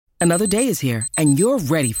Another day is here, and you're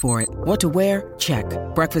ready for it. What to wear? Check.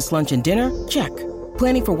 Breakfast, lunch, and dinner? Check.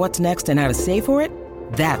 Planning for what's next and how to save for it?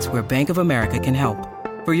 That's where Bank of America can help.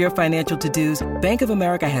 For your financial to-dos, Bank of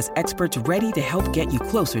America has experts ready to help get you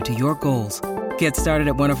closer to your goals. Get started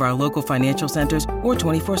at one of our local financial centers or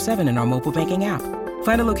 24/7 in our mobile banking app.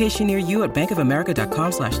 Find a location near you at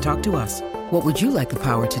bankofamerica.com/talktous. What would you like the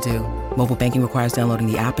power to do? Mobile banking requires downloading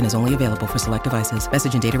the app and is only available for select devices.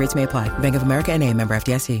 Message and data rates may apply. Bank of America N.A., member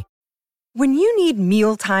FDIC. When you need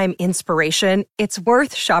mealtime inspiration, it's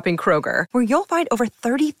worth shopping Kroger, where you'll find over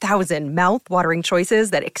 30,000 mouth-watering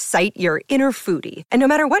choices that excite your inner foodie. And no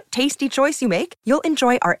matter what tasty choice you make, you'll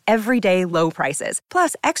enjoy our everyday low prices,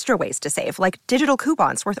 plus extra ways to save, like digital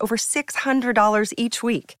coupons worth over $600 each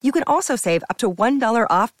week. You can also save up to $1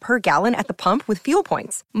 off per gallon at the pump with fuel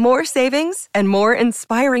points. More savings and more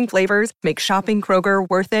inspiring flavors make shopping Kroger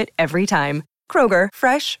worth it every time. Kroger,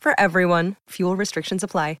 fresh for everyone. Fuel restrictions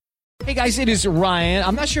apply. Hey guys, it is Ryan.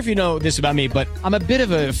 I'm not sure if you know this about me, but I'm a bit of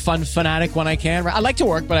a fun fanatic when I can. I like to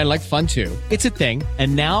work, but I like fun too. It's a thing.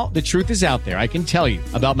 And now the truth is out there. I can tell you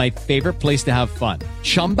about my favorite place to have fun.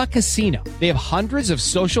 Chumba Casino. They have hundreds of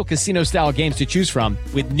social casino style games to choose from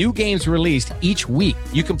with new games released each week.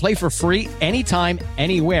 You can play for free anytime,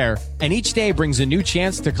 anywhere. And each day brings a new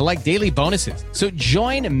chance to collect daily bonuses. So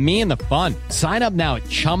join me in the fun. Sign up now at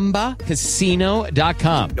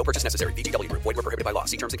ChumbaCasino.com. No purchase necessary. VGW Group. Void where prohibited by law.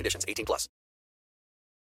 See terms and conditions. 18+.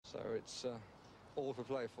 So it's all for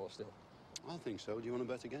play for still. I think so. Do you want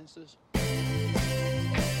to bet against us?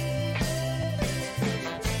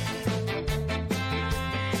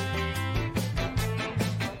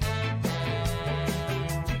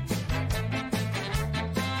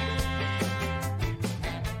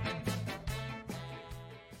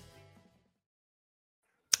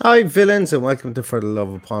 Hi, villains, and welcome to For the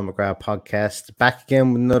Love of Paul McGrath podcast. Back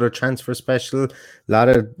again with another transfer special. A lot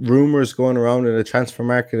of rumours going around in the transfer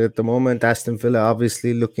market at the moment. Aston Villa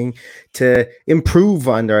obviously looking to improve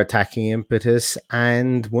on their attacking impetus.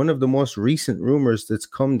 And one of the most recent rumours that's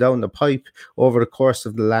come down the pipe over the course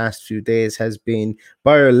of the last few days has been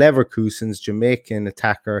Bayer Leverkusen's Jamaican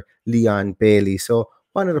attacker Leon Bailey. So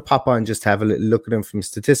wanted to pop on just to have a little look at him from a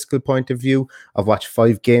statistical point of view. I've watched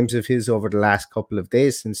 5 games of his over the last couple of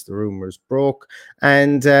days since the rumours broke.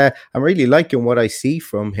 And I'm really liking what I see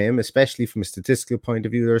from him, especially from a statistical point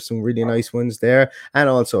of view. There's some really nice ones there. And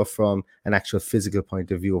also from an actual physical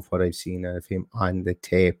point of view of what I've seen of him on the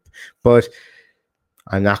tape. But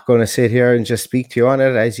I'm not going to sit here and just speak to you on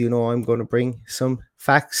it. As you know, I'm going to bring some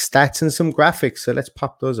facts, stats, and some graphics. So let's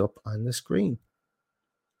pop those up on the screen.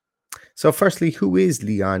 So firstly, who is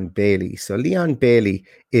Leon Bailey? So Leon Bailey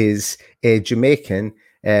is a Jamaican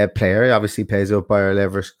player, obviously plays up Bayer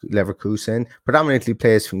Leverkusen, predominantly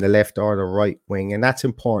plays from the left or the right wing. And that's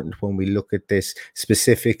important when we look at this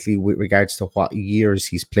specifically with regards to what years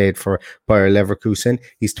he's played for Bayer Leverkusen.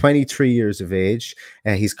 He's 23 years of age.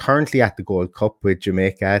 He's currently at the Gold Cup with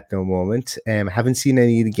Jamaica at the moment. Haven't seen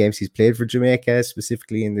any of the games he's played for Jamaica,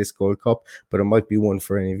 specifically in this Gold Cup, but it might be one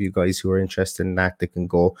for any of you guys who are interested in that can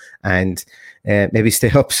go and maybe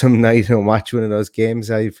stay up some night and watch one of those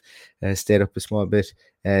games. I've stayed up a small bit,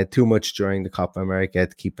 too much during the Copa America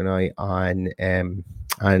to keep an eye on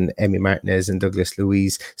Emi Martinez and Douglas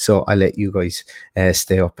Luiz. So I'll let you guys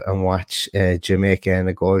stay up and watch Jamaica in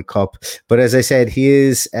the Gold Cup. But as I said, he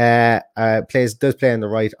is does play on the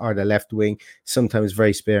right or the left wing. Sometimes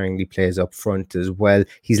very sparingly plays up front as well.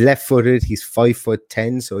 He's left-footed. He's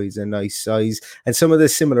 5'10", so he's a nice size. And some of the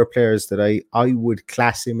similar players that I would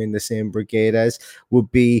class him in the same brigade as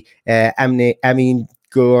would be Amin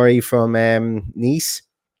Gouiri from Nice.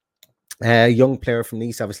 Young player from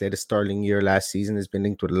Nice, obviously had a sterling year last season, has been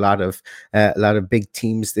linked with a lot of big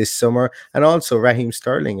teams this summer, and also Raheem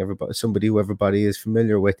Sterling, somebody who everybody is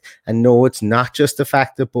familiar with. And no, it's not just the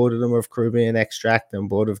fact that both of them are of Caribbean extract, and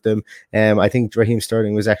both of them, I think Raheem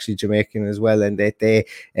Sterling was actually Jamaican as well, and that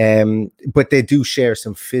but they do share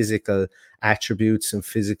some physical attributes and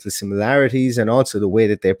physical similarities, and also the way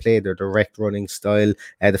that they play, their direct running style,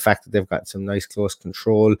 the fact that they've got some nice close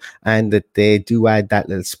control, and that they do add that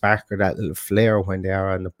little spark or that little flair when they are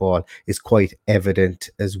on the ball is quite evident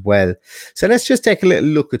as well. So let's just take a little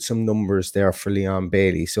look at some numbers there for Leon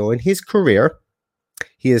Bailey. So in his career,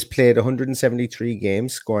 He has played 173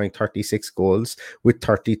 games, scoring 36 goals with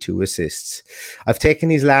 32 assists. I've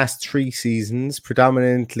taken his last 3 seasons,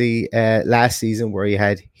 predominantly last season where he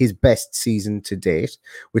had his best season to date,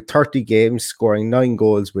 with 30 games, scoring 9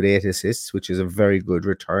 goals with 8 assists, which is a very good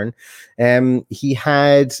return. He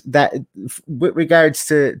had that with regards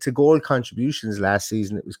to goal contributions last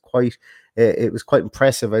season. It was quite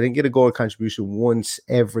impressive. I didn't get a goal contribution once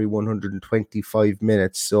every 125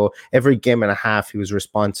 minutes. So every game and a half, he was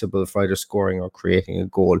responsible for either scoring or creating a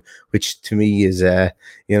goal, which to me is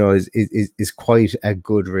quite a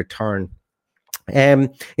good return.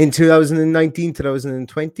 In 2019,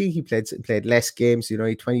 2020, he played less games,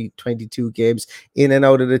 22 games in and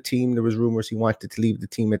out of the team. There was rumors he wanted to leave the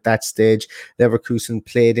team at that stage. Leverkusen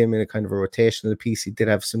played him in a kind of a rotational piece. He did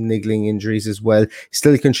have some niggling injuries as well.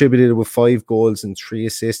 Still contributed with 5 goals and 3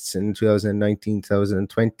 assists in 2019,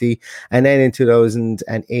 2020. And then in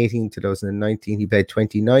 2018, 2019, he played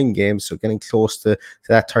 29 games, so getting close to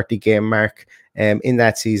that 30 game mark in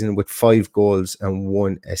that season with 5 goals and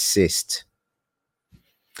 1 assist.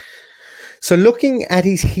 So looking at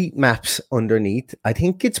his heat maps underneath, I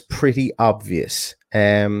think it's pretty obvious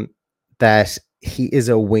that he is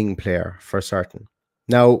a wing player for certain.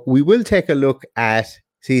 Now, we will take a look at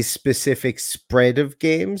his specific spread of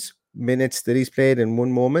games, minutes that he's played in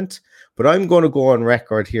one moment, but I'm going to go on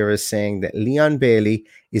record here as saying that Leon Bailey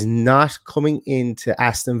is not coming into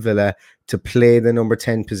Aston Villa to play the number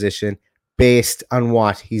 10 position based on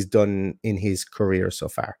what he's done in his career so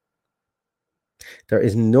far. There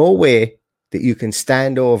is no way that you can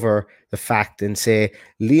stand over the fact and say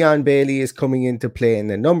Leon Bailey is coming into play in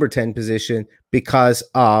the number 10 position because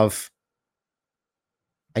of,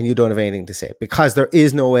 and you don't have anything to say, because there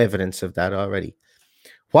is no evidence of that already.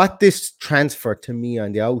 What this transfer to me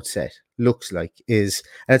on the outset looks like is,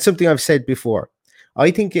 and it's something I've said before,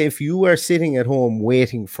 I think if you are sitting at home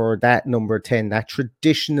waiting for that number 10, that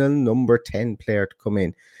traditional number 10 player to come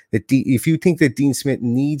in, if you think that Dean Smith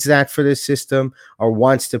needs that for this system or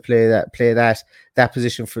wants to play that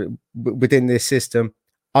position within this system,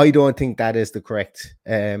 I don't think that is the correct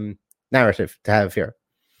narrative to have here.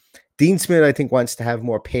 Dean Smith, I think, wants to have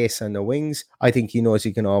more pace on the wings. I think he knows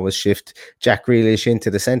he can always shift Jack Grealish into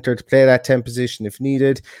the centre to play that 10 position if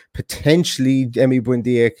needed. Potentially, Emi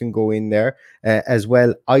Buendia can go in there as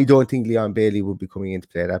well. I don't think Leon Bailey will be coming in to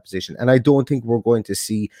play that position. And I don't think we're going to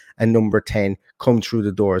see a number 10 come through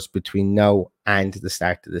the doors between now and the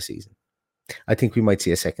start of the season. I think we might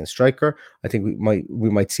see a second striker. I think we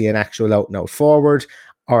might see an actual out-and-out forward.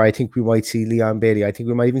 Or I think we might see Leon Bailey. I think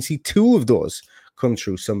we might even see 2 of those come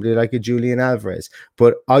through, somebody like a Julian Alvarez.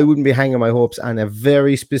 But I wouldn't be hanging my hopes on a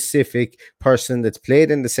very specific person that's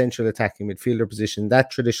played in the central attacking midfielder position,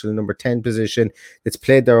 that traditional number 10 position, that's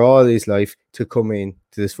played there all his life, to come in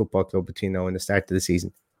to this football club between now and the start of the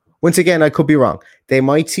season. Once again, I could be wrong. They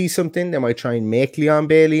might see something. They might try and make Leon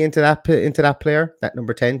Bailey into that player, that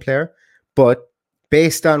number 10 player. But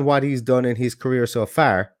based on what he's done in his career so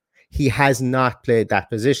far, he has not played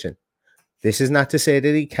that position. This is not to say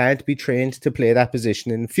that he can't be trained to play that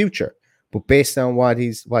position in the future, but based on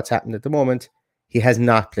what's happened at the moment, he has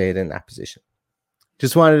not played in that position.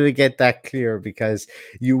 Just wanted to get that clear, because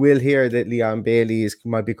you will hear that Leon Bailey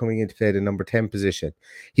might be coming in to play the number 10 position.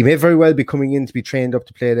 He may very well be coming in to be trained up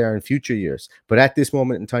to play there in future years, but at this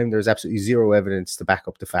moment in time, there's absolutely zero evidence to back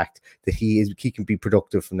up the fact that he can be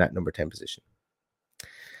productive from that number 10 position.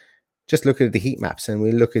 Just look at the heat maps, and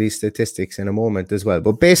we'll look at his statistics in a moment as well.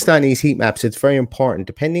 But based on these heat maps, it's very important,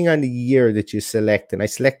 depending on the year that you select. And I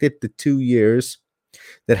selected the 2 years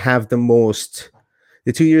that have the most,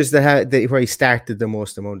 the 2 years where he started the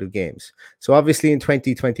most amount of games. So obviously in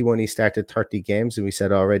 2021, he started 30 games, and we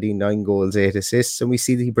said already 9 goals, 8 assists. And we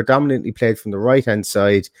see that he predominantly played from the right-hand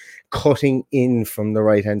side, cutting in from the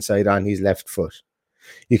right-hand side on his left foot.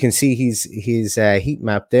 You can see his heat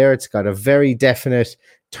map there. It's got a very definite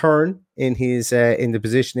turn in his in the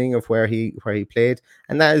positioning of where he played,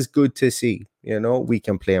 and that is good to see. We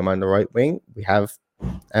can play him on the right wing. We have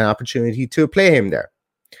an opportunity to play him there.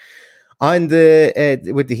 On the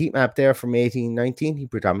with the heat map there from 18-19, he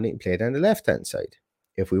predominantly played on the left hand side.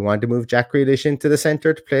 If we want to move Jack Grealish into the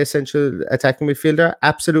center to play a central attacking midfielder,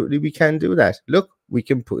 absolutely we can do that. Look, we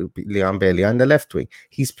can put Leon Bailey on the left wing.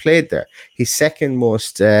 He's played there. His second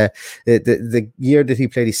most, the year that he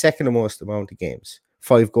played his second most amount of games.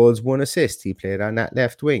 5 goals, 1 assist. He played on that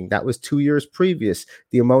left wing. That was 2 years previous.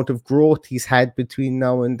 The amount of growth he's had between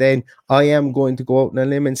now and then, I am going to go out on a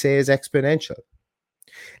limb and say is exponential.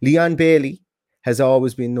 Leon Bailey has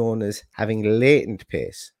always been known as having latent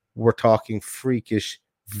pace. We're talking freakish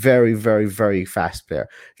Very, very, very fast player.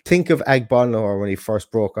 Think of Agbolnor when he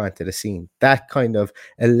first broke onto the scene. That kind of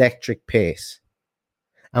electric pace.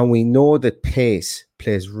 And we know that pace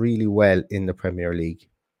plays really well in the Premier League.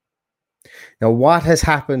 Now, what has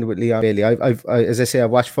happened with Leon Bailey? As I say,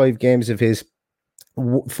 I've watched 5 games of his.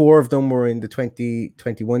 4 of them were in the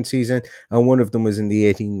 2021 season, and 1 of them was in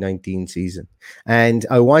the 18-19 season. And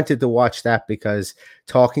I wanted to watch that because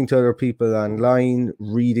talking to other people online,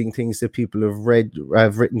 reading things that people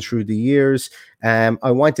have written through the years,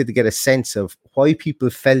 I wanted to get a sense of why people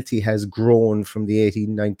felt he has grown from the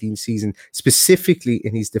 18-19 season, specifically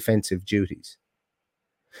in his defensive duties.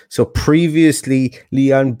 So previously,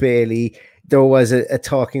 Leon Bailey, there was a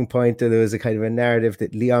talking point, that there was a kind of a narrative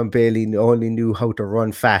that Leon Bailey only knew how to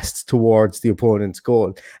run fast towards the opponent's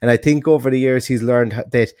goal. And I think over the years, he's learned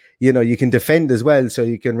that, you can defend as well. So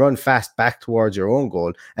you can run fast back towards your own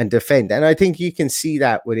goal and defend. And I think you can see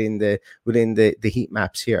that within the heat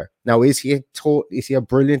maps here. Now, is he a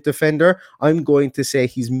brilliant defender? I'm going to say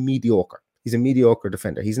he's mediocre. He's a mediocre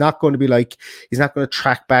defender. He's not going to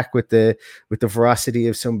track back with the ferocity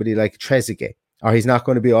of somebody like Trezeguet, or he's not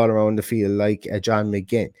going to be all around the field like John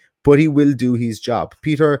McGinn, but he will do his job.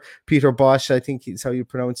 Peter Bosch, I think is how you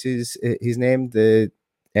pronounce his name, the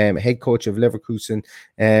head coach of Leverkusen.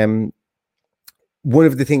 One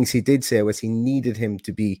of the things he did say was he needed him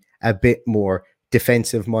to be a bit more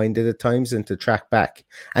defensive minded at times and to track back.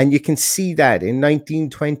 And you can see that in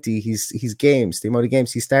 1920, his games, the amount of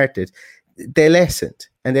games he started, they lessened.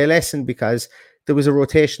 And they lessened because there was a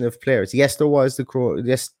rotation of players. Yes, there was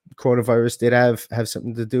coronavirus did have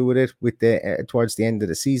something to do with it towards the end of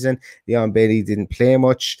the season. Leon Bailey didn't play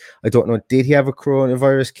much. I don't know, did he have a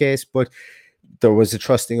coronavirus case? But there was a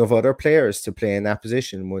trusting of other players to play in that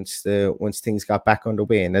position once things got back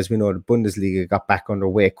underway. And as we know, the Bundesliga got back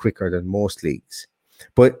underway quicker than most leagues.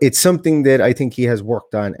 But it's something that I think he has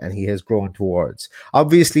worked on and he has grown towards.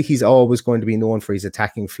 Obviously, he's always going to be known for his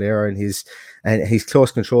attacking flair, and his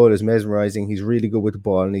close control is mesmerizing. He's really good with the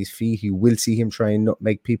ball on his feet. You will see him try and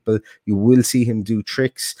nutmeg people. You will see him do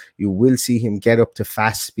tricks. You will see him get up to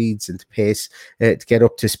fast speeds and to pace, to get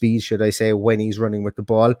up to speed, should I say, when he's running with the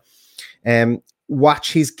ball.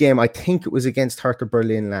 Watch his game. I think it was against Hertha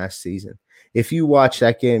Berlin last season. If you watch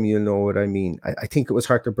that game, you'll know what I mean. I think it was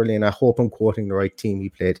Hertha Berlin. I hope I'm quoting the right team he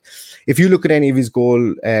played. If you look at any of his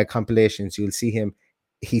goal compilations, you'll see him.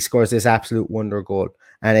 He scores this absolute wonder goal.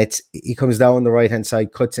 And he comes down the right-hand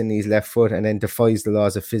side, cuts in his left foot, and then defies the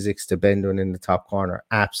laws of physics to bend one in the top corner.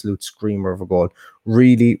 Absolute screamer of a goal.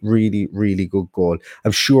 Really, really, really good goal.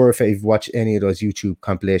 I'm sure if you've watched any of those YouTube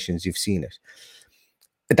compilations, you've seen it.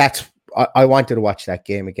 I wanted to watch that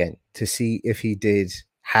game again to see if he did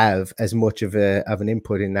have as much of an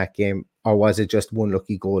input in that game, or was it just one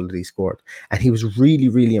lucky goal that he scored? And he was really,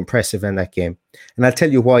 really impressive in that game. And I'll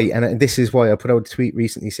tell you why. And this is why I put out a tweet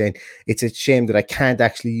recently saying it's a shame that I can't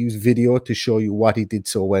actually use video to show you what he did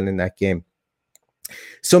so well in that game.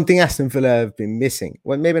 Something Aston Villa have been missing.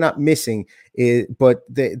 Well, maybe not missing, but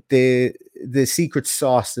the secret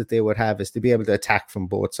sauce that they would have is to be able to attack from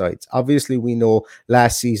both sides. Obviously, we know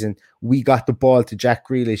last season we got the ball to Jack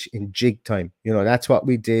Grealish in jig time. That's what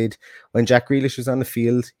we did when Jack Grealish was on the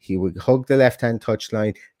field. He would hug the left-hand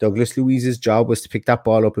touchline. Douglas Luiz's job was to pick that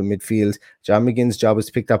ball up in midfield. John McGinn's job was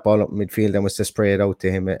to pick that ball up in midfield and was to spray it out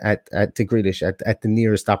to him to Grealish at the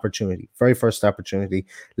nearest opportunity, very first opportunity.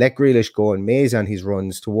 Let Grealish go and maze on his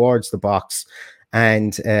runs towards the box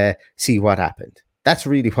and see what happened. That's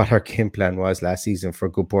really what our game plan was last season for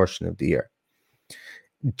a good portion of the year.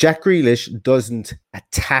 Jack Grealish doesn't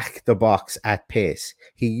attack the box at pace.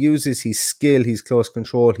 He uses his skill, his close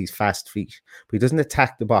control, his fast feet, but he doesn't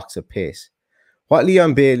attack the box at pace. What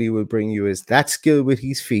Leon Bailey will bring you is that skill with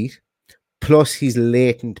his feet, plus his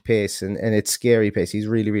latent pace, and it's scary pace. He's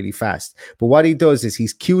really, really fast. But what he does is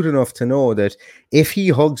he's cute enough to know that if he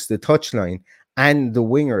hugs the touchline and the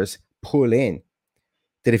wingers pull in,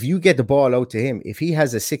 that if you get the ball out to him, if he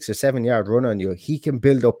has a 6 or 7 yard run on you, he can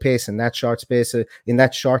build up pace in that short space, in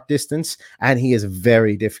that short distance, and he is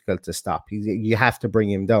very difficult to stop. You have to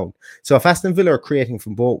bring him down. So if Aston Villa are creating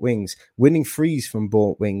from both wings, winning frees from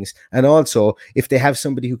both wings, and also if they have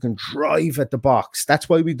somebody who can drive at the box, that's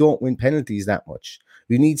why we don't win penalties that much.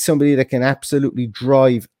 We need somebody that can absolutely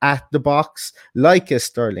drive at the box, like a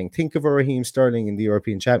Sterling. Think of a Raheem Sterling in the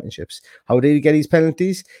European Championships. How did he get his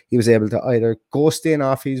penalties? He was able to either ghost in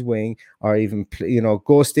off his wing, or even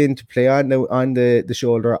ghost in to play on the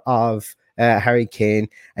shoulder of Harry Kane.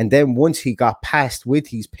 And then once he got past with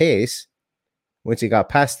his pace, once he got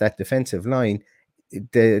past that defensive line,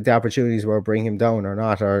 the opportunities were bring him down or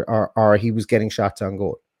not, or he was getting shots on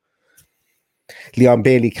goal. Leon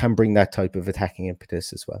Bailey can bring that type of attacking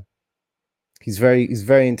impetus as well. He's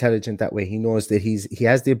very intelligent that way. He knows that he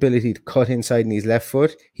has the ability to cut inside in his left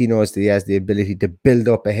foot. He knows that he has the ability to build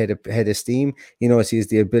up ahead of steam. He knows he has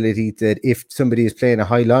the ability that if somebody is playing a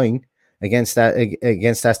high line against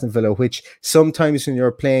Aston Villa, which sometimes when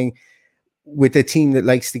you're playing with a team that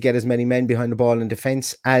likes to get as many men behind the ball in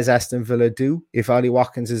defence as Aston Villa do, if Ollie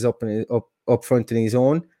Watkins is up front in his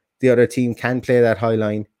own, the other team can play that high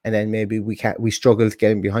line, and then maybe we struggle to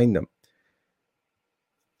get him behind them.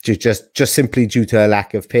 Just simply due to a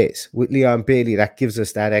lack of pace. With Leon Bailey, that gives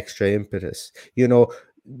us that extra impetus.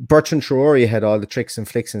 Bertrand Traore had all the tricks and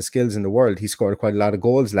flicks and skills in the world. He scored quite a lot of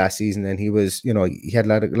goals last season, and he had a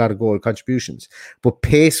lot of goal contributions. But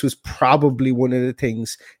pace was probably one of the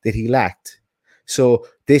things that he lacked. So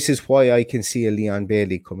this is why I can see a Leon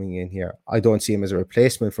Bailey coming in here. I don't see him as a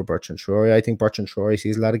replacement for Bertrand Traore. I think Bertrand Traore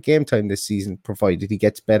sees a lot of game time this season, provided he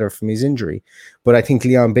gets better from his injury. But I think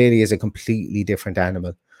Leon Bailey is a completely different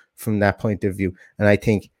animal from that point of view. And I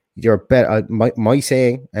think you're better, my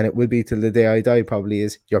saying, and it will be till the day I die probably,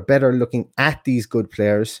 is you're better looking at these good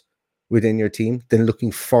players within your team than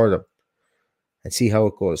looking for them, and see how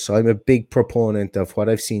it goes. So I'm a big proponent of what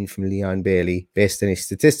I've seen from Leon Bailey, based on his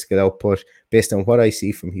statistical output, based on what I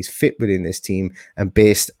see from his fit within this team, and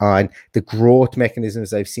based on the growth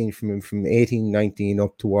mechanisms I've seen from him from 18-19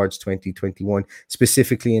 up towards 2021,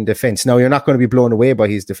 specifically in defence. Now, you're not going to be blown away by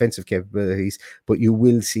his defensive capabilities, but you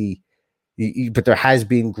will see, but there has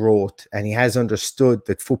been growth, and he has understood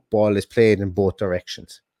that football is played in both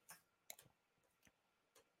directions.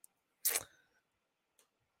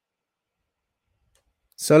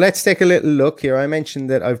 So let's take a little look here. I mentioned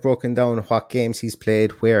that I've broken down what games he's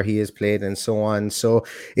played, where he has played, and so on. So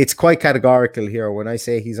it's quite categorical here when I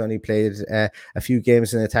say he's only played a few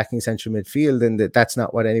games in attacking central midfield, and that's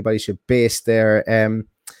not what anybody should base their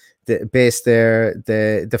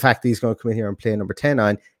the fact that he's going to come in here and play number 10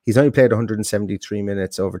 on. He's only played 173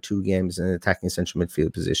 minutes over 2 games in an attacking central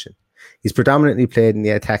midfield position. He's predominantly played in the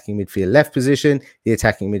attacking midfield left position, the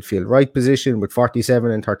attacking midfield right position, with 47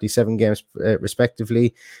 and 37 games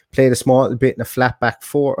respectively. Played a small bit in a flat back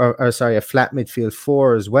four, a flat midfield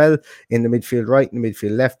 4 as well, in the midfield right and the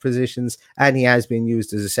midfield left positions. And he has been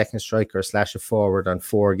used as a second striker / a forward on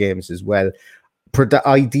 4 games as well.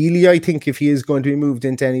 Ideally, I think if he is going to be moved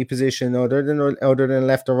into any position other than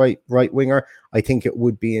left or right winger, I think it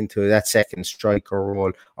would be into that second striker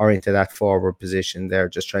role or into that forward position there,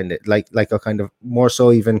 just trying to like a kind of more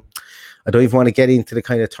so even. I don't even want to get into the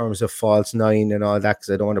kind of terms of false 9 and all that,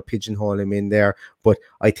 because I don't want to pigeonhole him in there. But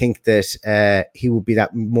I think that he would be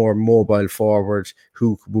that more mobile forward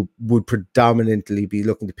who would predominantly be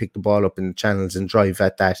looking to pick the ball up in the channels and drive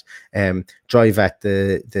at that,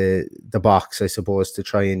 the box, I suppose, to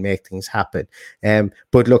try and make things happen.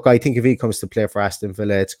 But look, I think if he comes to play for Aston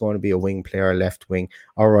Villa, it's going to be a wing player, left wing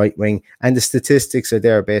or right wing, and the statistics are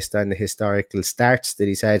there based on the historical starts that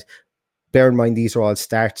he's had. Bear in mind, these are all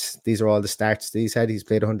stats. These are all the starts that he's had. He's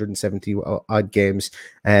played 170 odd games.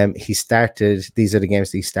 These are the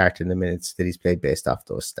games that he started in the minutes that he's played based off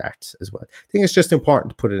those starts as well. I think it's just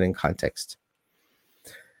important to put it in context.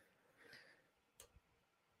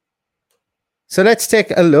 So let's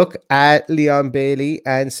take a look at Leon Bailey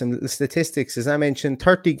and some little statistics. As I mentioned,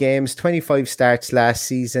 30 games, 25 starts last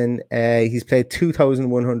season. He's played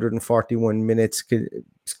 2,141 minutes,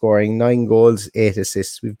 scoring 9 goals, 8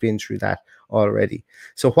 assists. We've been through that already.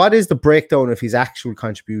 So what is the breakdown of his actual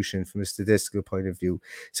contribution from a statistical point of view?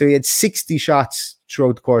 So he had 60 shots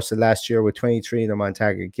throughout the course of last year, with 23 of them on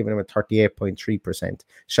target, giving him a 38.3%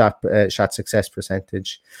 shot success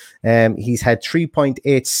percentage. He's had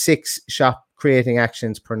 3.86 shot creating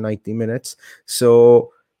actions per 90 minutes.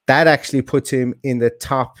 So that actually puts him in the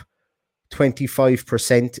top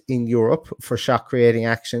 25% in Europe for shot creating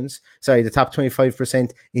actions. Sorry, the top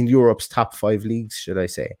 25% in Europe's top 5 leagues, should I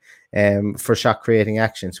say, for shot creating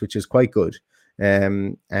actions, which is quite good.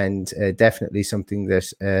 And definitely something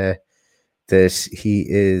that he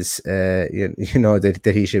is,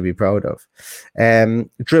 that he should be proud of.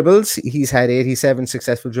 Dribbles, he's had 87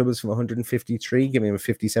 successful dribbles from 153, giving him a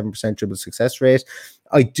 57% dribble success rate.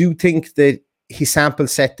 I do think that his sample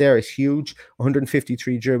set there is huge.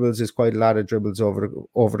 153 dribbles is quite a lot of dribbles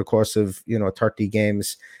over the course of 30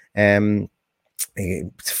 games. 5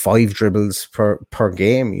 dribbles per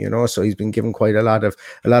game, so he's been given quite a lot of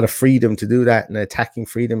freedom to do that, and attacking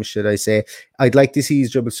freedom, should I say. I'd like to see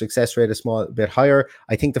his dribble success rate a small bit higher.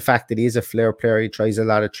 I think the fact that he is a flair player, he tries a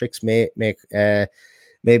lot of tricks, may make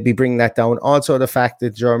maybe bring that down. Also, the fact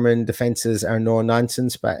that German defenses are no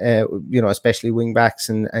nonsense, but especially wing backs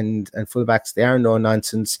and fullbacks, they are no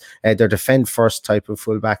nonsense. They're defend first type of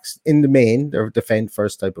fullbacks in the main. They're defend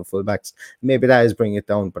first type of fullbacks. Maybe that is bringing it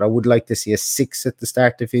down, but I would like to see a 6 at the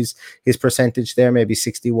start of his percentage there, maybe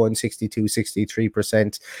 61, 62,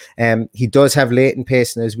 63%. He does have latent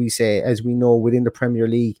pace, and as we know within the Premier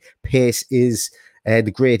League, pace is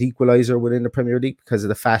the great equalizer within the Premier League because of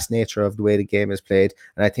the fast nature of the way the game is played.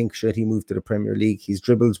 And I think should he move to the Premier League, his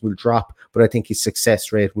dribbles will drop, but I think his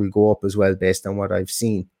success rate will go up as well based on what I've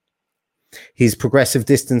seen. His progressive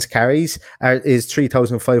distance carries is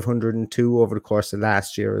 3,502 over the course of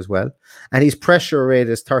last year as well. And his pressure rate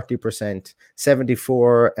is 30%,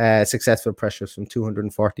 74 successful pressures from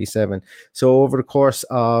 247. So over the course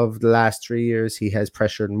of the last 3 years, he has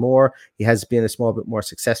pressured more. He has been a small bit more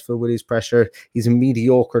successful with his pressure. He's a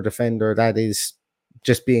mediocre defender. That is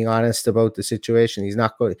just being honest about the situation. He's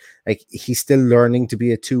not going, he's still learning to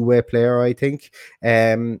be a two-way player, I think.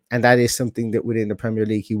 And that is something that within the Premier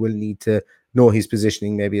League, he will need to know his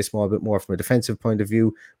positioning maybe a small bit more from a defensive point of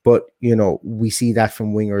view. But, we see that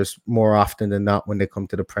from wingers more often than not when they come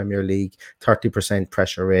to the Premier League. 30%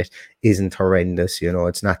 pressure rate isn't horrendous.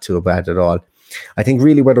 It's not too bad at all. I think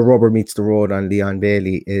really where the rubber meets the road on Leon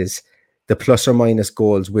Bailey is the plus or minus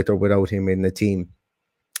goals with or without him in the team.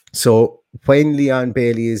 So when Leon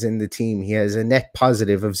Bailey is in the team, he has a net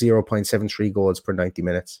positive of 0.73 goals per 90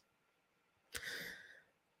 minutes,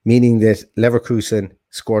 meaning that Leverkusen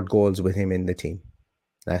scored goals with him in the team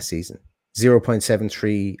last season.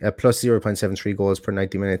 0.73 plus 0.73 goals per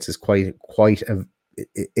 90 minutes is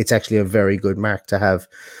it's actually a very good mark to have.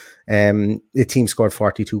 The team scored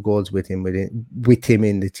 42 goals with him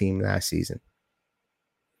in the team last season.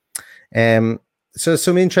 So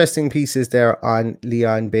some interesting pieces there on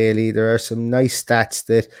Leon Bailey. There are some nice stats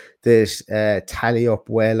that tally up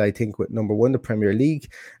well, I think, with number one, the Premier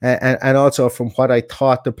League, and also from what I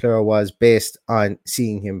thought the player was based on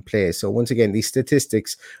seeing him play. So once again, these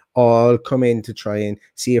statistics all come in to try and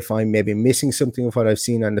see if I'm maybe missing something of what I've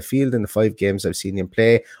seen on the field in the 5 games I've seen him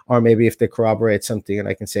play, or maybe if they corroborate something and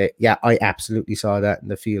I can say, yeah, I absolutely saw that in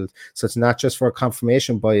the field. So it's not just for a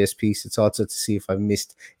confirmation bias piece, it's also to see if I've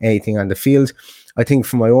missed anything on the field. I think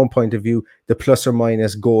from my own point of view, the plus or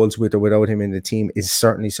minus goals with or without him in the team is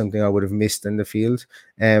certainly something I would have missed in the field.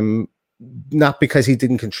 Not because he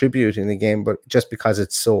didn't contribute in the game, but just because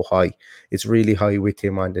it's so high. It's really high with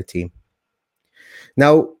him on the team.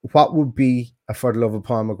 Now, what would be a For the Love of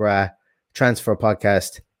Paul McGrath transfer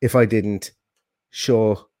podcast if I didn't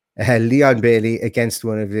show Leon Bailey against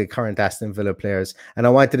one of the current Aston Villa players? And I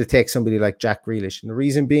wanted to take somebody like Jack Grealish. And the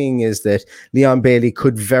reason being is that Leon Bailey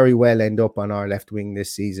could very well end up on our left wing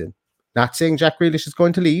this season. Not saying Jack Grealish is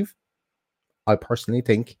going to leave. I personally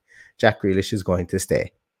think Jack Grealish is going to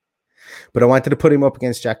stay. But I wanted to put him up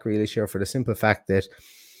against Jack Grealish here for the simple fact that,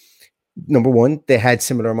 number one, they had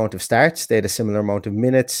similar amount of starts, they had a similar amount of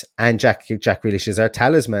minutes, and Jack Grealish is our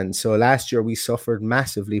talisman. So last year we suffered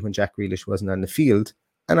massively when Jack Grealish wasn't on the field.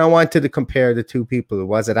 And I wanted to compare the two people.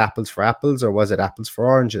 Was it apples for apples or was it apples for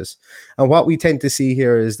oranges? And what we tend to see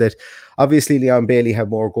here is that obviously Leon Bailey had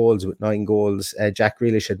more goals with 9 goals. Jack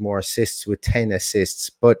Grealish had more assists with 10 assists.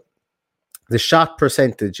 But the shot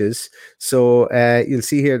percentages, so you'll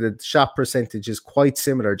see here that the shot percentage is quite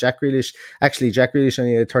similar. Jack Grealish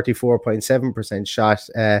only had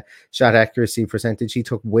 34.7% shot accuracy percentage. He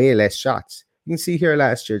took way less shots. You can see here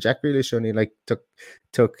last year, Jack Grealish only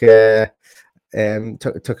took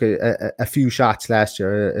a few shots last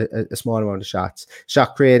year, a small amount of shots.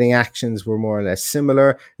 Shot creating actions were more or less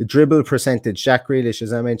similar. The dribble percentage, Jack Grealish,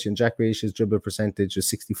 as I mentioned, Jack Grealish's dribble percentage was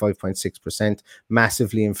 65.6%,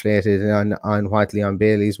 massively inflated on what Leon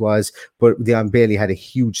Bailey's was. But Leon Bailey had a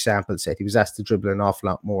huge sample set. He was asked to dribble an awful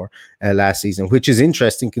lot more last season, which is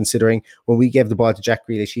interesting considering when we gave the ball to Jack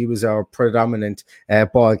Grealish, he was our predominant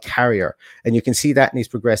ball carrier. And you can see that in his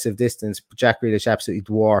progressive distance. Jack Grealish absolutely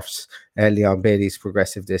dwarfs Leon Bailey's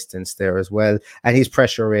progressive distance there as well, and his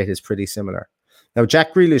pressure rate is pretty similar. Now, when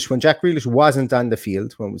Jack Grealish wasn't on the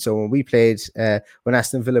field, when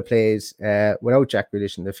Aston Villa played without Jack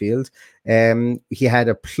Grealish in the field, he had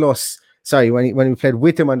a plus. Sorry, when we played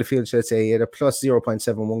with him on the field, should I say, he had a plus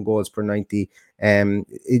 0.71 goals per 90 in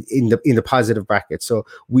the positive bracket. So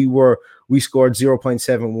we scored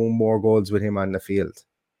 0.71 more goals with him on the field.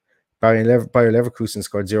 Bayer Leverkusen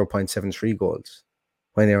scored 0.73 goals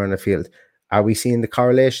when they were on the field. Are we seeing the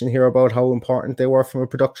correlation here about how important they were from a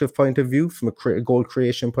productive point of view, from a goal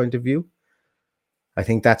creation point of view? I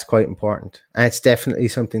think that's quite important, and it's definitely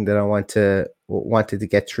something that I wanted to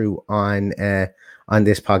get through on on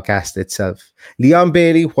this podcast itself. Leon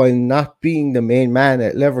Bailey, while not being the main man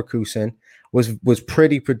at Leverkusen, was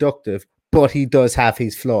pretty productive, but he does have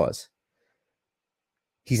his flaws.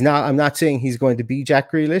 I'm not saying he's going to be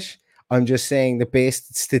Jack Grealish. I'm just saying that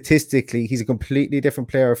based statistically, he's a completely different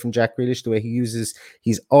player from Jack Grealish. The way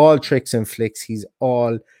he's all tricks and flicks. He's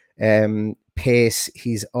all pace.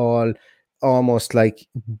 He's all almost like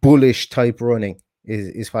bullish type running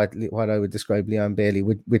is what I would describe Leon Bailey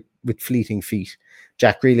with fleeting feet.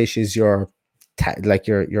 Jack Grealish is your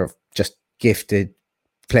just gifted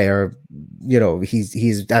player.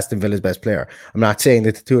 He's Aston Villa's best player. I'm not saying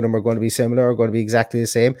that the two of them are going to be similar or going to be exactly the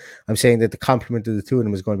same. I'm saying that the complement of the two of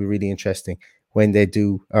them is going to be really interesting when they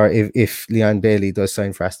do, or if Leon Bailey does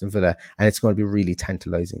sign for Aston Villa, and it's going to be really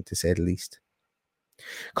tantalizing to say the least.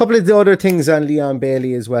 A couple of the other things on Leon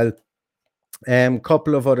Bailey as well.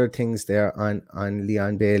 Couple of other things there on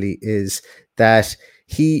Leon Bailey is that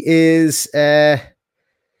he is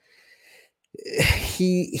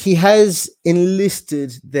he has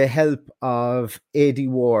enlisted the help of Eddie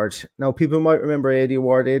Ward. Now, people might remember Eddie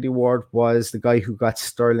Ward. Eddie Ward was the guy who got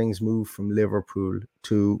Sterling's move from Liverpool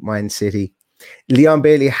to Man City. Leon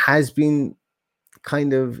Bailey has been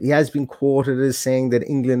quoted as saying that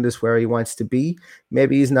England is where he wants to be.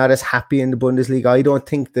 Maybe he's not as happy in the Bundesliga. I don't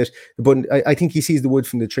think that I think he sees the wood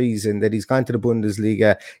from the trees and that he's gone to the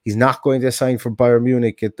Bundesliga. He's not going to sign for Bayern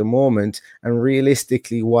Munich at the moment. And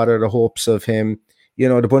realistically, what are the hopes of him? The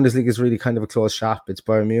Bundesliga is really kind of a closed shop. It's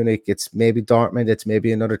Bayern Munich. It's maybe Dortmund. It's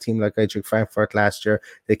maybe another team like Eintracht Frankfurt last year.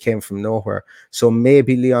 They came from nowhere. So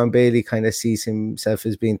maybe Leon Bailey kind of sees himself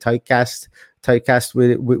as being typecast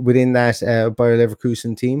within that Bayer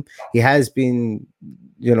Leverkusen team. He has been,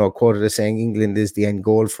 quoted as saying England is the end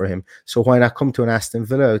goal for him. So why not come to an Aston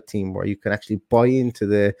Villa team where you can actually buy into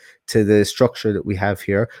the structure that we have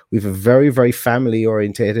here? We have a very, very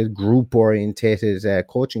family-orientated, group-orientated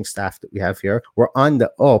coaching staff that we have here. We're on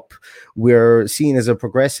the up. We're seen as a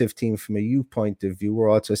progressive team from a youth point of view.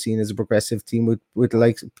 We're also seen as a progressive team with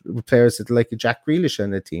players that like Jack Grealish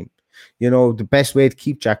on the team. The best way to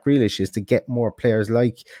keep Jack Grealish is to get more players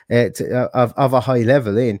of a high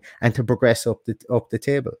level in and to progress up the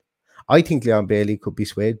table. I think Leon Bailey could be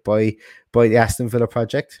swayed by the Aston Villa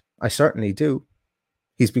project. I certainly do.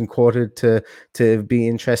 He's been quoted to be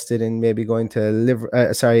interested in maybe going to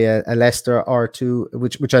a Leicester or to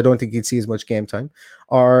which I don't think he'd see as much game time,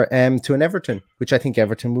 or to an Everton, which I think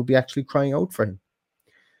Everton would be actually crying out for him.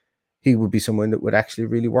 He would be someone that would actually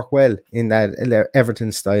really work well in that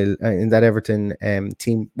Everton style, in that Everton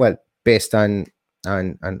team. Well, based on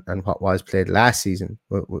what was played last season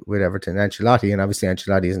with Everton and Ancelotti, and obviously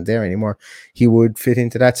Ancelotti isn't there anymore. He would fit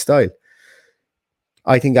into that style.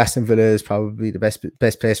 I think Aston Villa is probably the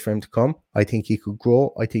best place for him to come. I think he could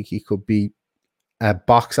grow. I think he could be a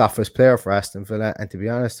box office player for Aston Villa. And to be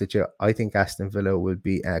honest with you, I think Aston Villa would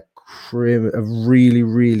be a really,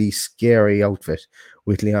 really scary outfit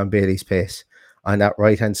with Leon Bailey's pace on that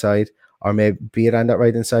right-hand side, or maybe be it on that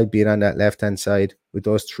right-hand side, be it on that left-hand side, with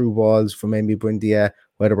those through balls from Emi Buendia,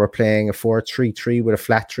 whether we're playing a 4-3-3 with a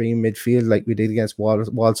flat 3 in midfield like we did against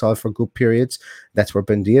Walsall for good periods. That's where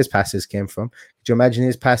Buendia's passes came from. Could you imagine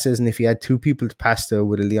his passes? And if he had two people to pass to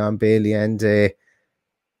with a Leon Bailey and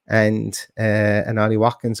Ollie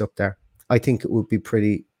Watkins up there, I think it would be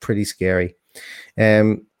pretty scary.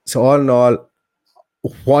 So all in all,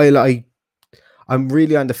 while I'm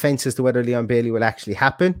really on the fence as to whether Leon Bailey will actually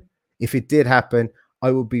happen, if it did happen, I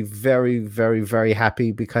would be very, very, very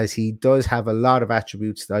happy, because he does have a lot of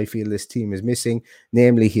attributes that I feel this team is missing,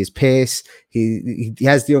 namely his pace. He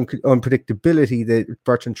has the unpredictability that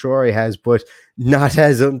Bertrand Traore has, but not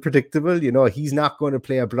as unpredictable. He's not going to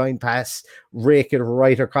play a blind pass, rake it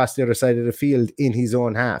right across the other side of the field in his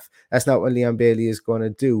own half. That's not what Leon Bailey is going to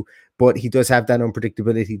do, but he does have that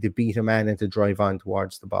unpredictability to beat a man and to drive on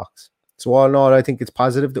towards the box. So all in all, I think it's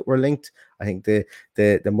positive that we're linked. I think the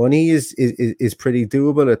money is pretty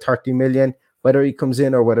doable at 30 million. Whether he comes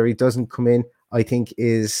in or whether he doesn't come in, I think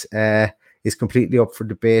is completely up for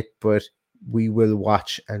debate. But we will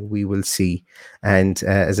watch and we will see. And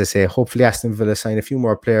as I say, hopefully Aston Villa sign a few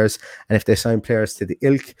more players. And if they sign players to the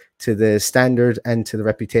ilk, to the standard, and to the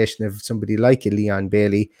reputation of somebody like a Leon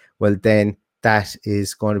Bailey, well, then that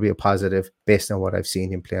is going to be a positive based on what I've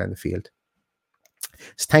seen him play on the field.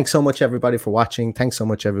 So thanks so much, everybody, for watching. Thanks so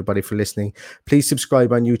much, everybody, for listening. Please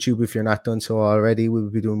subscribe on YouTube if you're not done so already. We'll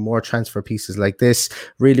be doing more transfer pieces like this.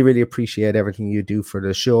 Really, really appreciate everything you do for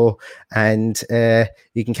the show. And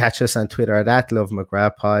you can catch us on Twitter at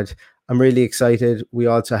 @LoveMcGrathPod. I'm really excited. We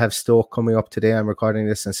also have Stoke coming up today. I'm recording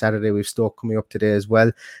this on Saturday. We have Stoke coming up today as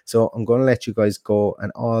well. So I'm going to let you guys go.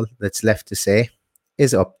 And all that's left to say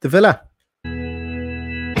is up the Villa.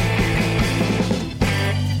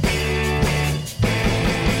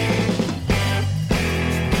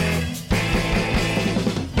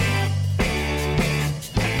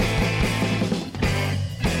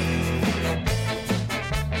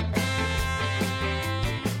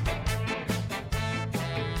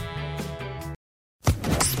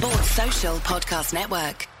 official podcast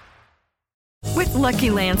network. With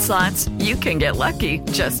Lucky Land Slots, you can get lucky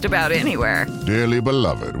just about anywhere. Dearly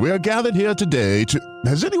beloved, we are gathered here today to...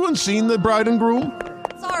 Has anyone seen the bride and groom?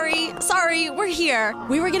 Sorry, we're here.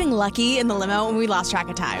 We were getting lucky in the limo and we lost track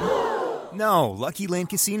of time. No, Lucky Land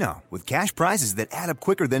Casino, with cash prizes that add up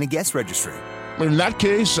quicker than a guest registry. In that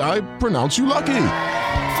case, I pronounce you lucky.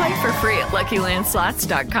 Play for free at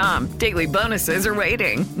LuckyLandSlots.com. Daily bonuses are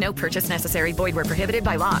waiting. No purchase necessary. Void where prohibited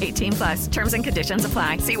by law. 18+. Terms and conditions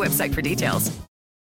apply. See website for details.